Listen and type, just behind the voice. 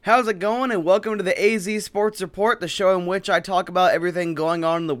How's it going, and welcome to the AZ Sports Report, the show in which I talk about everything going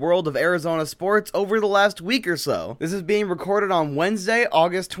on in the world of Arizona sports over the last week or so. This is being recorded on Wednesday,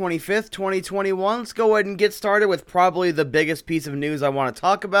 August 25th, 2021. Let's go ahead and get started with probably the biggest piece of news I want to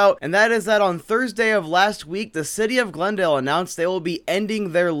talk about, and that is that on Thursday of last week, the city of Glendale announced they will be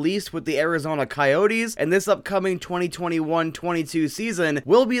ending their lease with the Arizona Coyotes, and this upcoming 2021-22 season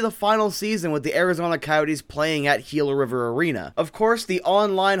will be the final season with the Arizona Coyotes playing at Gila River Arena. Of course, the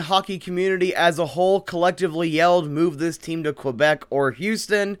online hockey community as a whole collectively yelled, "Move this team to Quebec or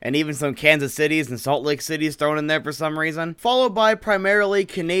Houston," and even some Kansas Cities and Salt Lake Cities thrown in there for some reason, followed by primarily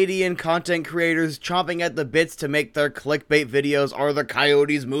Canadian content creators chomping at the bits to make their clickbait videos, "Are the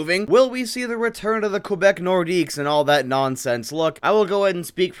Coyotes moving? Will we see the return of the Quebec Nordiques?" and all that nonsense. Look, I will go ahead and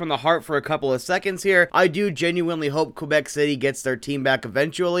speak from the heart for a couple of seconds here. I do genuinely hope Quebec City gets their team back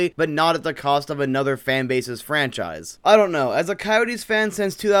eventually, but not at the cost of another fan base's franchise. I don't know, as a Coyotes fan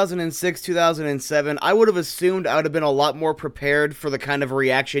since 2006, 2007, I would have assumed I would have been a lot more prepared for the kind of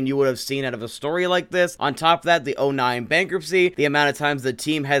reaction you would have seen out of a story like this. On top of that, the 09 bankruptcy, the amount of times the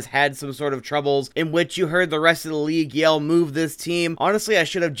team has had some sort of troubles in which you heard the rest of the league yell, "Move this team." Honestly, I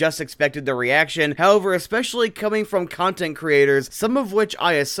should have just expected the reaction. However, especially coming from content creators, some of which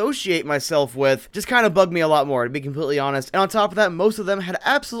I associate myself with, just kind of bugged me a lot more, to be completely honest. And on top of that, most of them had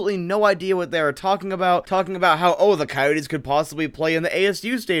absolutely no idea what they were talking about how, oh, the Coyotes could possibly play in the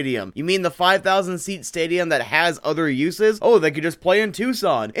ASU stadium. You mean the 5,000 seat stadium that has other uses? Oh, they could just play in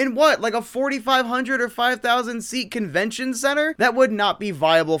Tucson. In what, like a 4,500 or 5,000 seat convention center? That would not be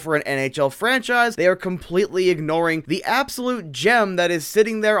viable for an NHL franchise. They are completely ignoring the absolute gem that is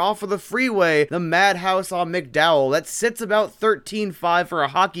sitting there off of the freeway, the Madhouse on McDowell, that sits about 13.5 for a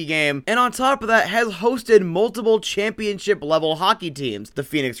hockey game, and on top of that has hosted multiple championship level hockey teams. The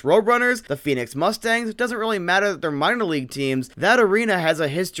Phoenix Roadrunners, the Phoenix Mustangs, it doesn't really matter that they're minor league teams. That arena has a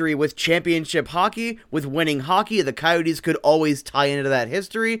history with championship hockey, with winning hockey. The Coyotes could always tie into that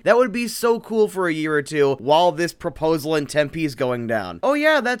history. That would be so cool for a year or two while this proposal in Tempe is going down. Oh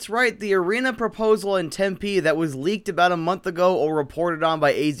yeah, that's right, the arena proposal in Tempe that was leaked about a month ago or reported on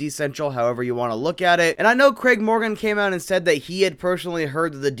by AZ Central, however you want to look at it. And I know Craig Morgan came out and said that he had personally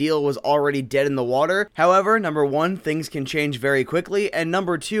heard that the deal was already dead in the water. However, number one, things can change very quickly, and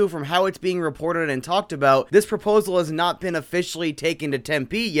number two, from how it's being reported and talked about, this proposal has not been officially taken to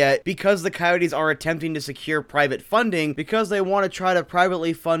Tempe yet because the Coyotes are attempting to secure private funding because they want to try to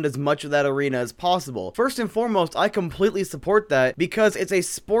privately fund as much of that arena as possible. First and foremost, I completely support that because it's a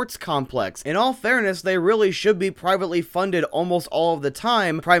sports complex. In all fairness, they really should be privately funded almost all of the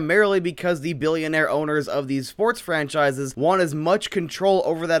time, primarily because the billionaire owners of these sports franchises want as much control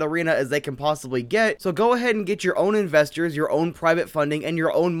over that arena as they can possibly get. So go ahead and get your own investors, your own private funding, and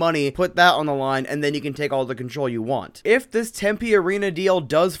your own money, put that on the line, and then you can take all the control you want. If this Tempe arena deal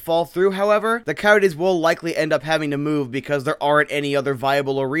does fall through, however, the Coyotes will likely end up having to move because there aren't any other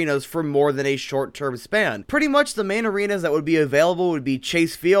viable arenas for more than a short-term span. Pretty much the main arenas that would be available would be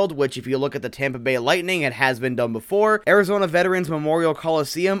Chase Field, which if you look at the Tampa Bay Lightning, it has been done before, Arizona Veterans Memorial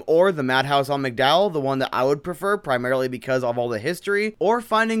Coliseum, or the Madhouse on McDowell, the one that I would prefer primarily because of all the history, or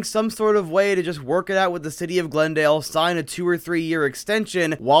finding some sort of way to just work it out with the city of Glendale, sign a 2 or 3 year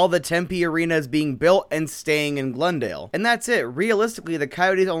extension while the Tempe arena is being built and staying in Glendale. And that's it. Realistically, the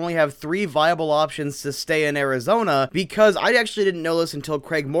Coyotes only have 3 viable options to stay in Arizona because I actually didn't know this until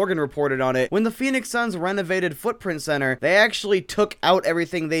Craig Morgan reported on it. When the Phoenix Suns renovated Footprint Center, they actually took out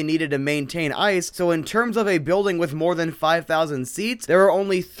everything they needed to maintain ice, so in terms of a building with more than 5,000 seats, there are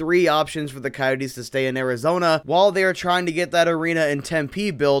only 3 options for the Coyotes to stay in Arizona while they are trying to get that arena in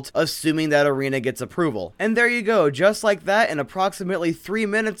Tempe built, assuming that arena gets approval. And there you go, just like that, in approximately 3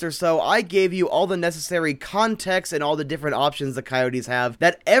 minutes or so, I gave you all the necessary context and all the different options the Coyotes have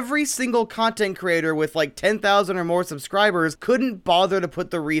that every single content creator with like 10,000 or more subscribers couldn't bother to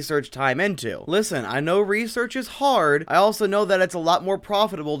put the research time into. Listen, I know research is hard. I also know that it's a lot more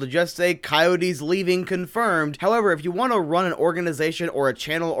profitable to just say Coyotes leaving confirmed. However, if you want to run an organization or a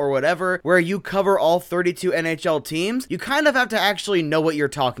channel or whatever where you cover all 32 NHL teams, you kind of have to actually know what you're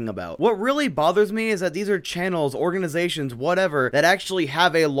talking about. What really bothers me is that these are channels, organizations, whatever, that actually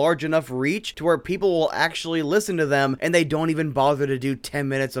have a large enough reach to where people will actually listen to them and they don't even bother to do 10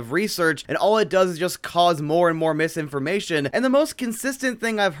 minutes of research, and all it does is just cause more and more misinformation. And the most consistent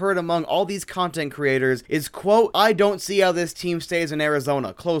thing I've heard among all these content creators is, quote, "I don't see how this team stays in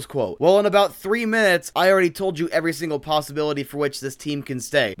Arizona," close quote. Well, in about 3 minutes, I already told you every single possibility for which this team can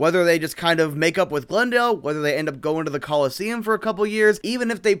stay. Whether they just kind of make up with Glendale, whether they end up going to the Coliseum for a couple years,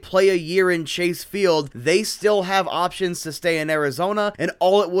 even if they play a year in Chase Field, they still have options to stay in Arizona, and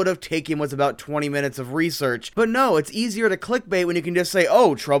all it would have taken was about 20 minutes of research. But no, it's easier to clickbait when you can just say,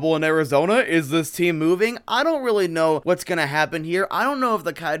 oh, trouble in Arizona? Is this team moving? I don't really know what's going to happen here. I don't know if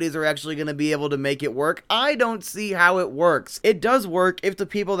the Coyotes are actually going to be able to make it work. I don't see how it works. It does work if the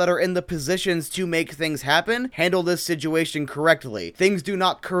people that are in the positions to make things happen handle this situation correctly. Things do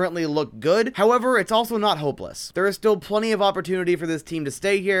not currently look good. However, it's also not hopeless. There is still plenty of opportunity for this team to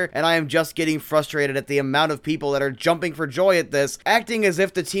stay here, and I am just getting frustrated at the amount of people that are jumping for joy at this, acting as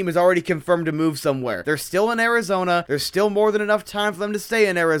if the team is already confirmed to move somewhere. They're still in Arizona. There's still more than enough time for them to stay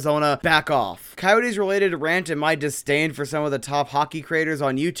in Arizona. Back off. Coyotes related rant and my disdain for some of the top hockey creators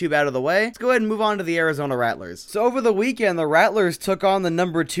on YouTube out of the way. Let's go ahead and move on to the Arizona Rattlers. So over the weekend, the Rattlers took on the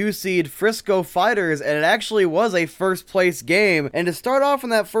number 2 seed Frisco Fighters, and it actually was a first place game. And to start off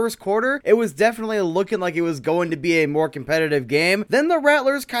in that first quarter, it was definitely looking like it was going to be a more competitive game. Then the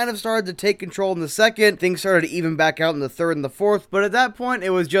Rattlers kind of started to take control in the second. Things started to even back out in the third and the fourth, but at that point,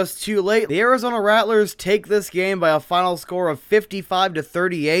 it was just too late. The Arizona Rattlers take this game by a final score of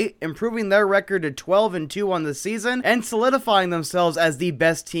 55-38, improving their record to 12-2 on the season and solidifying themselves as the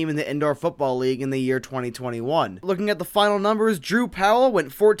best team in the Indoor Football League in the year 2021. Looking at the final numbers, Drew Powell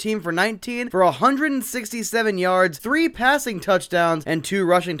went 14 for 19 for 167 yards, 3 passing touchdowns, and 2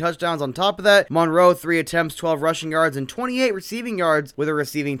 rushing touchdowns on top of that. Monroe, 3 attempts, 12 rushing yards, and 28 receiving yards with a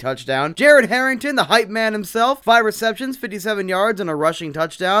receiving touchdown. Jared Harrington, the hype man himself, 5 receptions, 57 yards, and a rushing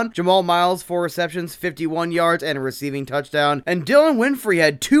touchdown. Jamal Miles, 4 receptions, 51 yards, and a receiving touchdown. And Dylan Winfrey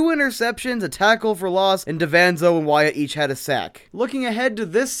had 2 interceptions, a tackle for loss, and Devanzo and Wyatt each had a sack. Looking ahead to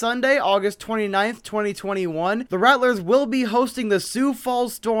this Sunday, August 29th, 2021, the Rattlers will be hosting the Sioux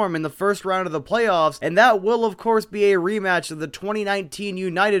Falls Storm in the first round of the playoffs, and that will of course be a rematch of the 2019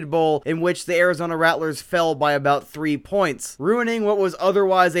 United Bowl, in which the Arizona Rattlers fell by about 3 points, ruining what was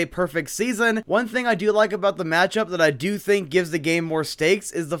otherwise a perfect season. One thing I do like about the matchup that I do think gives the game more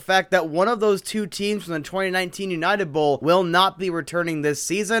stakes is the fact that one of those 2 teams from the 2019 United Bowl will not be returning this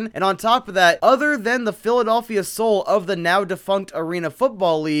season, and on top of that, other than the Philadelphia Soul of the now defunct Arena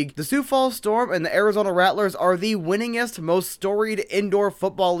Football League, the Sioux Falls Storm and the Arizona Rattlers are the winningest, most storied indoor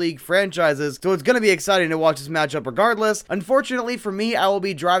football league franchises, so it's going to be exciting to watch this matchup regardless. Unfortunately for me, I will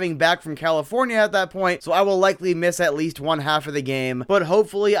be driving back from California at that point, so I will likely miss at least one half of the game, but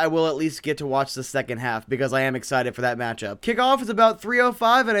hopefully I will at least get to watch the second half because I am excited for that matchup. Kickoff is about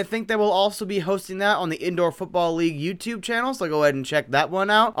 3:05, and I think they will also be hosting that on the Indoor Football League YouTube channel, so go ahead and check that one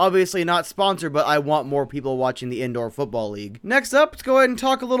out. Obviously not sponsored, but I want more people watching the Indoor Football League. Next up, let's go ahead and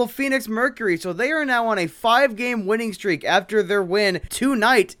talk a little Phoenix Mercury. So they are now on a 5-game winning streak after their win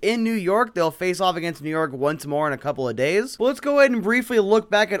tonight in New York. They'll face off against New York once more in a couple of days. Well, let's go ahead and briefly look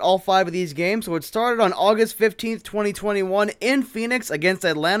back at all 5 of these games. So it started on August 15th, 2021 in Phoenix against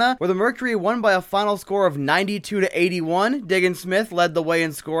Atlanta, where the Mercury won by a final score of 92-81. Diggin Smith led the way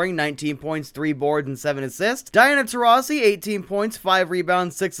in scoring, 19 points, 3 boards, and 7 assists. Diana Taurasi, 18 points, 5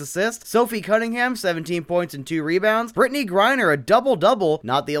 rebounds, 6 assists. Sophie Cunningham, 17 points and 2 rebounds. Brittany Griner, a double-double,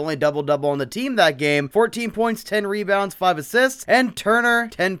 not the only double-double on the team that game, 14 points, 10 rebounds, 5 assists. And Turner,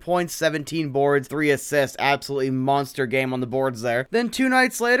 10 points, 17 boards, 3 assists. Absolutely monster game on the boards there. Then 2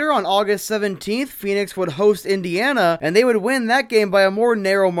 nights later, on August 17th, Phoenix would host Indiana, and they would win that game by a more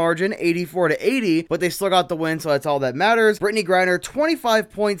narrow margin, 84-80, but they still got the win, so that's all that matters. Brittany Griner,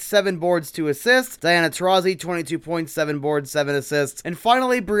 25 points, 7 boards, 2 assists. Diana Taurasi, 22 points, 7 boards, 7 assists. And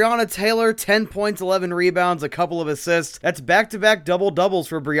finally, Brianna Taylor, 10 points, 11 rebounds, a couple of assists. That's back-to-back double-doubles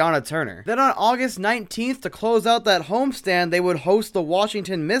for Brianna Turner. Then on August 19th, to close out that homestand, they would host the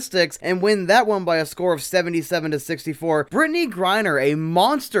Washington Mystics and win that one by a score of 77-64. Brittany Griner, a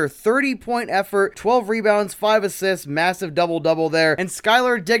monster 30-point effort, 12 rebounds, 5 assists, massive double-double there. And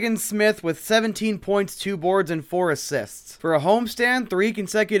Skylar Diggins Smith with 17 points, 2 boards, and 4 assists. For a homestand, 3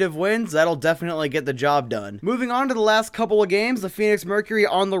 consecutive wins, that'll definitely get the job done. Moving on to the last couple of games, the Phoenix Mercury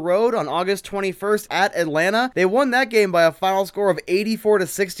on the road on August 21st at Atlanta. They won that game by a final score of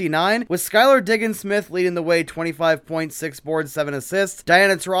 84-69, with Skylar Diggins Smith leading the way, 25 points, 6 boards, 7 assists.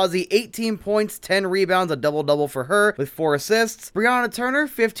 Diana Taurasi, 18 points, 10 rebounds, a double-double for her with 4 assists. Brianna Turner,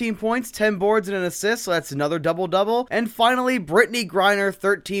 15 points, 10 boards, and an assist, so that's another double-double. And finally, Brittany Griner,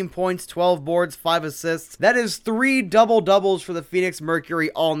 13 points, 12 boards, 5 assists. That is 3 double-doubles for the Phoenix Mercury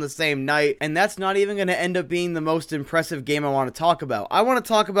all in the same night, and that's not even going to end up being the most impressive game I want to talk about. I want to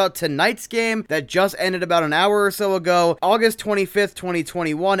talk about tonight's game that just ended about an hour or so ago, August 25th,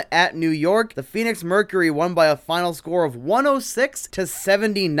 2021 at New York. The Phoenix Mercury won by a final score of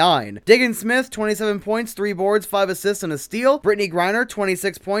 106-79. Diggins Smith, 27 points, 3 boards, 5 assists, and a steal. Brittany Griner,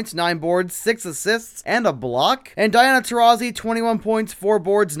 26 points, 9 boards, 6 assists, and a block. And Diana Taurasi, 21 points, 4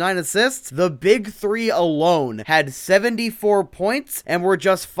 boards, 9 assists. The big 3 alone had 74 points and were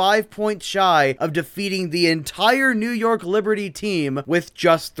just 5 points shy of defeating the entire New York Liberty team with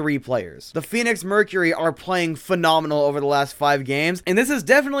just 3 players. The Phoenix Mercury are playing phenomenal over the last 5 games, and this is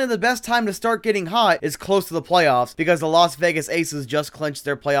definitely the best time to start getting hot is close to the playoffs because the Las Vegas Aces just clinched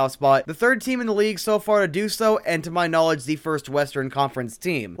their playoff spot, the 3rd team in the league so far to do so, and to my knowledge, the first Western Conference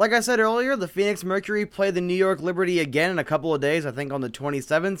team. Like I said earlier, the Phoenix Mercury play the New York Liberty again in a couple of days, I think on the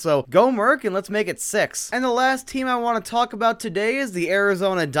 27th, so go Merc and let's make it 6. And the last team I want to talk about today is the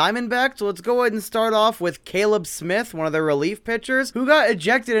Arizona Diamondbacks, so let's go ahead and start off with Caleb Smith, one of their relief pitchers, who got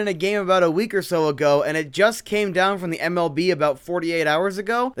ejected in a game about a week or so ago, and it just came down from the MLB about 48 hours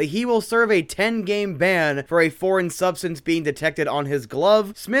ago that he will serve a 10-game ban for a foreign substance being detected on his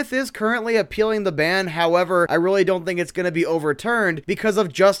glove. Smith is currently appealing the ban, however, I really don't think it's going to be overturned because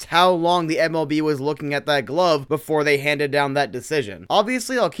of just how long the MLB was looking at that glove before they handed down that decision.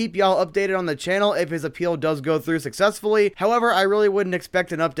 Obviously, I'll keep y'all updated on the channel if his appeal does go through successfully, however, I really wouldn't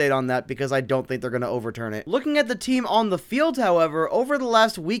expect an update on that because I don't think they're going to overturn it. Looking at the team on the field, however, over the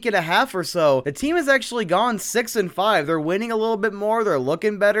last week and a half or so, the team has actually gone 6-5. They're winning a little bit more, they're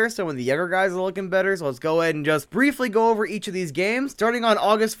looking better, some of the younger guys are looking better, so let's go ahead and just briefly go over each of these games. Starting on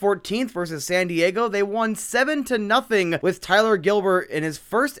August 14th versus San Diego, they won 7-0 with Tyler Gilbert in his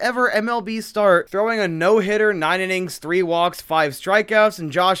first ever MLB start, throwing a no-hitter, 9 innings, 3 walks, 5 strikeouts,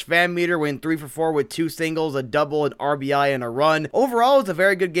 and Josh Van Meter went 3 for 4 with 2 singles, a double, an RBI, and a run. Overall, it's a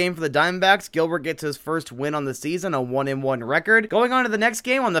very good game for the Diamondbacks. Gilbert gets his first win on the season, a 1-1 record. Going on to the next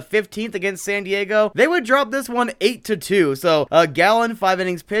game on the 15th against San Diego, they would drop this one 8-2. So, Gallen, 5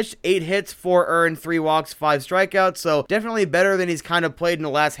 innings pitched, 8 hits, 4 earned, 3 walks, 5 strikeouts. So, definitely better than he's kind of played in the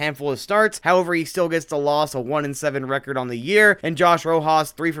last handful of starts. However, he still gets the loss, a 1-7 record on the year. And Josh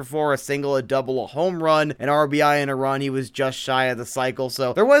Rojas, 3 for 4, a single, a double, a home run, an RBI, and a run. He was just shy of the cycle.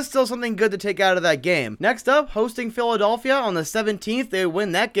 So, there was still something good to take out of that game. Next up, hosting Philadelphia on the 17th, they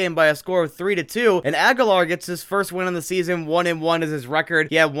win that game by a score of 3-2. And Aguilar gets his first win on the season, 1-1 is his record.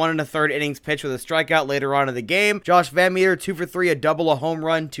 He had 1 1/3 innings pitched with a strikeout later on in the game. Josh Van Meter, 2 for 3, a double, a home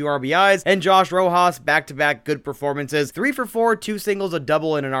run, 2 RBIs. And Josh Rojas, back-to-back good performances, 3 for 4, 2 singles, a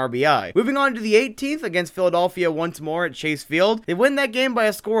double, and an RBI. Moving on to the 18th against Philadelphia once more at Chase Field. They win that game by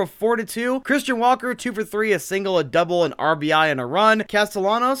a score of 4-2. Christian Walker, 2 for 3, a single, a double, an RBI, and a run.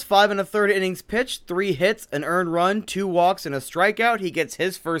 Castellanos, 5 1/3 innings pitched, 3 hits, an earned run, 2 walks, and a strikeout. He gets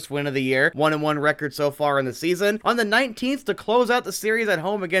his first win of the year, 1-1 record so far in the season. On the 19th, to close out the series at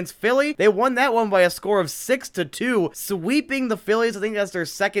home against Philly, they won that one by a score of 6-2, sweeping the Phillies. I think that's their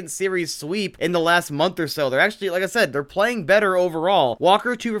second series sweep in the last month or so. They're actually, like I said, they're playing better overall.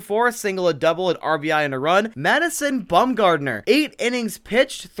 Walker, 2 for 4, a single, a double, an RBI, and a run. Madison Bumgarner, 8 innings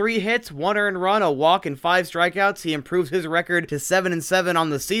pitched, 3 hits, 1 earned run, a walk, and 5 strikeouts. He improves his record to 7-7 on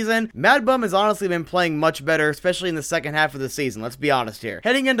the season. Mad Bum has honestly been playing much better, especially in the second half of the season. Let's be honest here.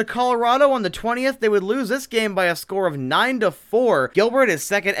 Heading into Colorado on the 20th, they would lose this game by a score of 9-4. Gilbert, his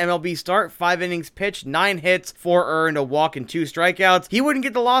second MLB start, 5 innings pitched, 9 hits, 4 earned, a walk, and 2 strikeouts. He wouldn't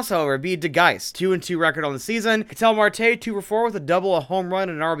get the loss, however. It'd be DeGeist, 2-2 record on the season. Ketel Marte, 2 for 4 with a double, a home run,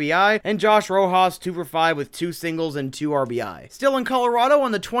 and an RBI. And Josh Rojas, 2 for 5 with 2 singles and 2 RBI. Still in Colorado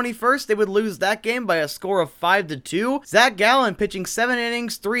on the 21st, they would lose that game by a score of 5-2. Zach Gallen pitching 7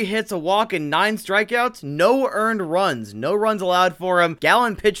 innings, 3 hits, a walk, and 9 strikeouts. No earned runs. No runs allowed for him.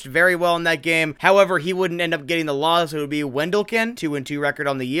 Gallen pitched very well in that game. However, he wouldn't end up getting the loss. It would be Wendelken, 2-2 record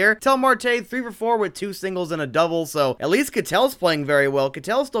on the year. Ketel Marte, 3 for 4 with 2 singles and a double. So at least Ketel's playing very well.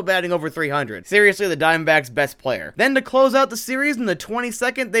 Ketel's still batting over 300. Seriously, the Diamondbacks' best player. Then to close out the series in the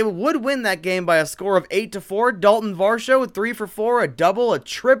 22nd, they would win that game by a score of 8-4. Dalton Varsho, 3 for 4, a double, a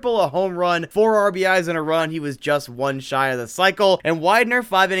triple, a home run, 4 RBIs and a run. He was just 1 shy of the cycle. And Widener,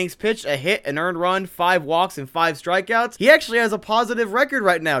 5 innings pitched, a hit, an earned run, 5 walks, and 5 strikeouts. He actually has a positive record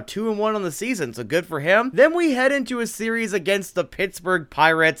right now, 2-1 on the season, so good for him. Then we head into a series against the Pittsburgh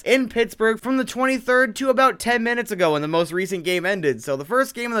Pirates in Pittsburgh from the 23rd to about 10 minutes ago when the most recent game ended. So the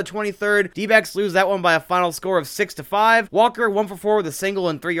first game on the 23rd, D-backs lose that one by a final score of 6-5. Walker, 1 for 4 with a single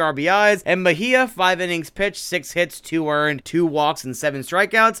and 3 RBIs. And Mejia, 5 innings pitched, 6 hits, 2 earned, 2 walks, and 7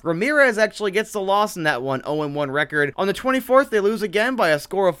 strikeouts. Ramirez actually gets the loss in that one, 0-1 record. On the 24th, they lose again by a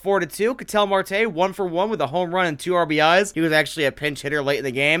score of 4-2. Ketel Marte, 1 for 1 with a home run and 2 RBIs. He was actually a pinch hitter late in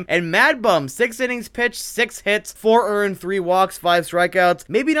the game. And Mad Bum, 6 innings pitched, 6 hits, 4 earned, 3 walks, 5 strikeouts.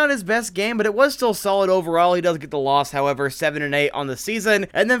 Maybe not his best game, but it was still solid overall. He does get the loss, however, 7-8 on the season.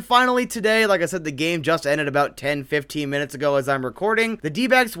 And then finally today, like I said, the game just ended about 10-15 minutes ago as I'm recording. The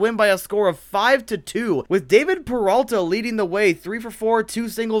D-backs win by a score of 5-2, with David Peralta leading the way, 3 for 4, 2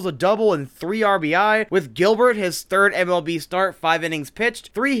 singles, a double, and 3 RBI. With Gilbert, his third MLB start, 5 innings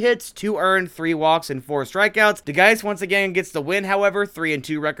pitched, 3 hits, 2 earned, 3 walks, and 4 strikeouts. DeGeist once again gets the win, however,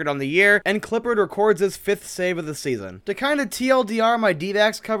 3-2 record on the year. And Clippard records his his 5th save of the season. To kind of TLDR my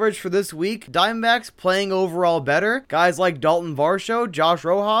D-backs coverage for this week, Diamondbacks playing overall better. Guys like Dalton Varsho, Josh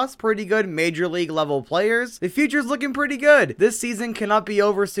Rojas, pretty good major league level players. The future's looking pretty good. This season cannot be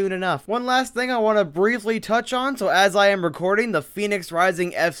over soon enough. One last thing I want to briefly touch on. So as I am recording, the Phoenix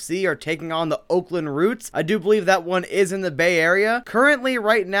Rising FC are taking on the Oakland Roots. I do believe that one is in the Bay Area. Currently,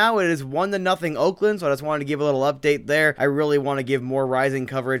 right now, it is 1-0 Oakland, so I just wanted to give a little update there. I really want to give more Rising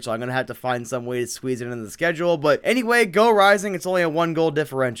coverage, so I'm going to have to find some way to squeeze it into the schedule. But anyway, go Rising. It's only a 1-goal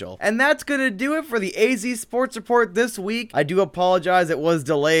differential. And that's going to do it for the AZ Sports Report this week. I do apologize it was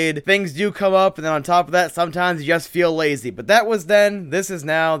delayed. Things do come up, and then on top of that, sometimes you just feel lazy. But that was then. This is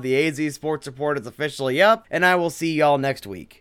now. The AZ Sports Report is officially up, and I will see y'all next week.